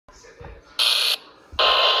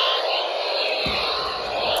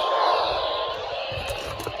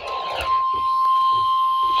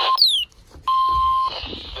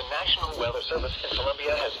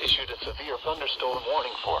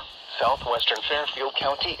western Fairfield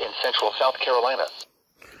County in central South Carolina.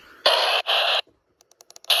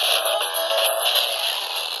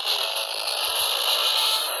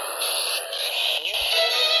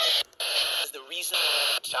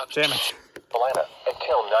 Damn it. Carolina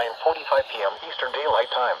until 9:45 p.m. Eastern Daylight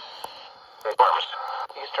Time.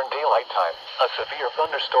 Eastern Daylight Time. A severe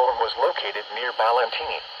thunderstorm was located near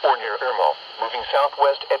Ballantini, or near Irmo, moving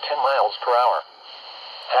southwest at 10 miles per hour.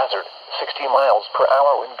 Hazard, 60 miles per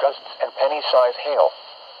hour with gusts and penny-size hail.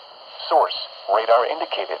 Source, radar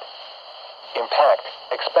indicated. Impact,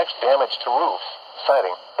 expects damage to roofs,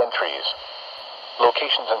 siding, and trees.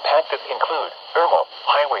 Locations impacted include Irmo,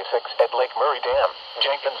 Highway 6 at Lake Murray Dam,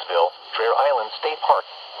 Jenkinsville, Fair Island State Park,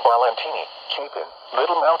 Ballantini, Chapin,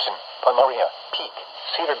 Little Mountain, Pomaria, Peak,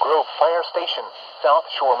 Cedar Grove Fire Station, South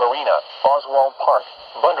Shore Marina, Oswald Park,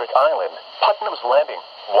 Bundrick Island, Putnam's Landing,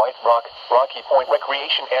 White Rock, Rocky Point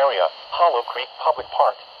Recreation Area, Hollow Creek Public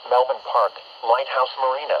Park, Melvin Park, Lighthouse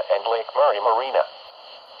Marina, and Lake Murray Marina.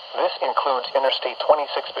 This includes Interstate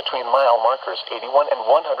 26 between mile markers 81 and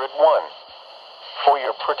 101. For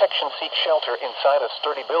your protection, seek shelter inside a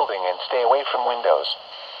sturdy building and stay away from windows.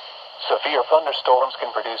 Severe thunderstorms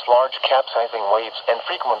can produce large capsizing waves and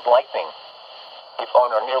frequent lightning. If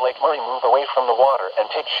on or near Lake Murray, move away from the water and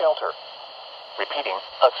take shelter. Repeating,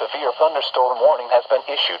 a severe thunderstorm warning has been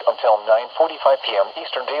issued until 9:45 p.m.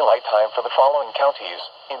 Eastern Daylight Time for the following counties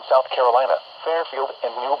in South Carolina: Fairfield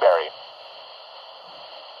and Newberry.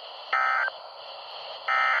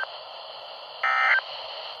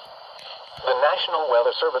 The National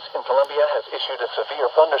Weather Service in Columbia has issued a severe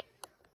thunderstorm